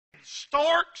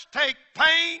storks take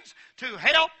pains to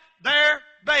help their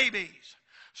babies.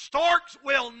 Storks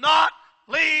will not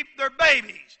leave their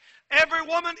babies. Every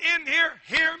woman in here,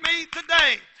 hear me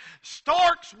today.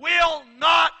 Storks will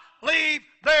not leave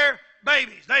their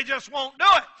babies. They just won't do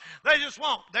it. They just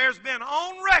won't. There's been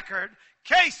on record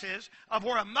cases of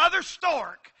where a mother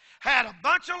stork had a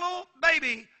bunch of little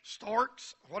baby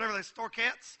storks, whatever they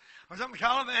storkettes or something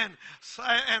call them,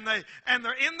 and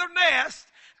they're in their nest,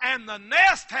 and the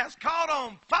nest has caught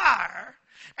on fire,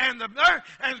 and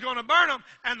it's going to burn them,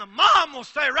 and the mom will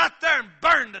stay right there and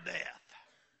burn to death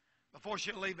before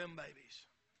she'll leave them babies.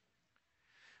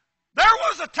 There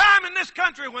was a time in this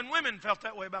country when women felt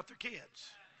that way about their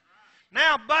kids.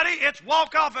 Now, buddy, it's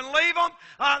walk off and leave them.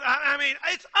 I mean,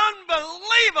 it's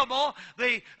unbelievable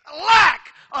the lack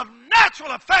of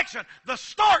natural affection. The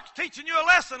stork's teaching you a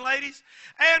lesson, ladies,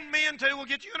 and men too. We'll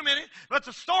get you in a minute. But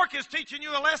the stork is teaching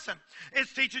you a lesson.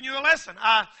 It's teaching you a lesson.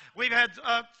 We've had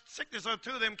sickness of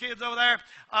two of them kids over there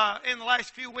in the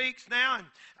last few weeks now, and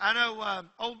I know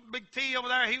old Big T over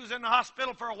there, he was in the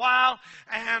hospital for a while,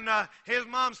 and his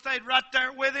mom stayed right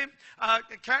there with him.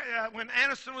 When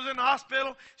Aniston was in the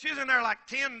hospital, she was in there like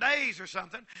 10 days or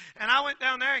something, and I went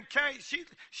down there and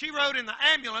she rode in the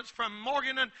ambulance from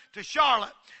Morganton to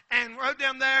Charlotte, and rode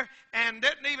down there and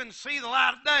didn't even see the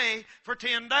light of day for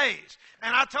 10 days.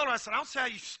 And I told her, I said, I don't see how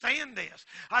you stand this.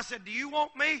 I said, do you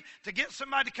want me to get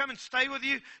somebody to come and stay with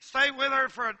you, stay with her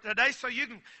for a day so you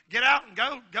can get out and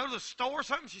go to the store or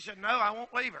something? She said, no, I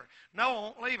won't leave her. No, I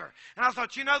won't leave her. And I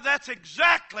thought, that's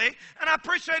exactly, and I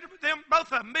appreciated them,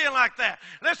 both of them being like that.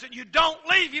 Listen, you don't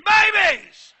leave your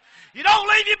babies. You don't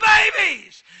leave your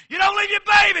babies. You don't leave your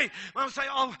baby. Mom say,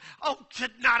 oh,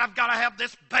 tonight I've got to have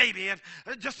this baby, and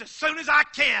just as soon as I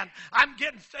can, I'm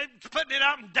putting it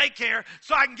out in daycare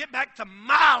so I can get back to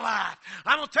my life.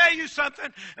 I'm going to tell you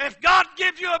something. If God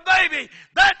gives you a baby,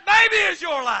 that baby is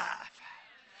your life.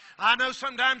 I know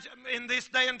sometimes in this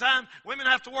day and time, women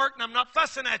have to work, and I'm not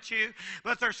fussing at you,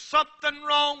 but there's something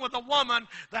wrong with a woman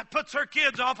that puts her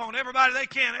kids off on everybody they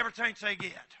can every chance they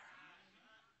get.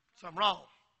 Something wrong.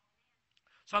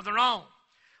 Something wrong.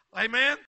 Amen?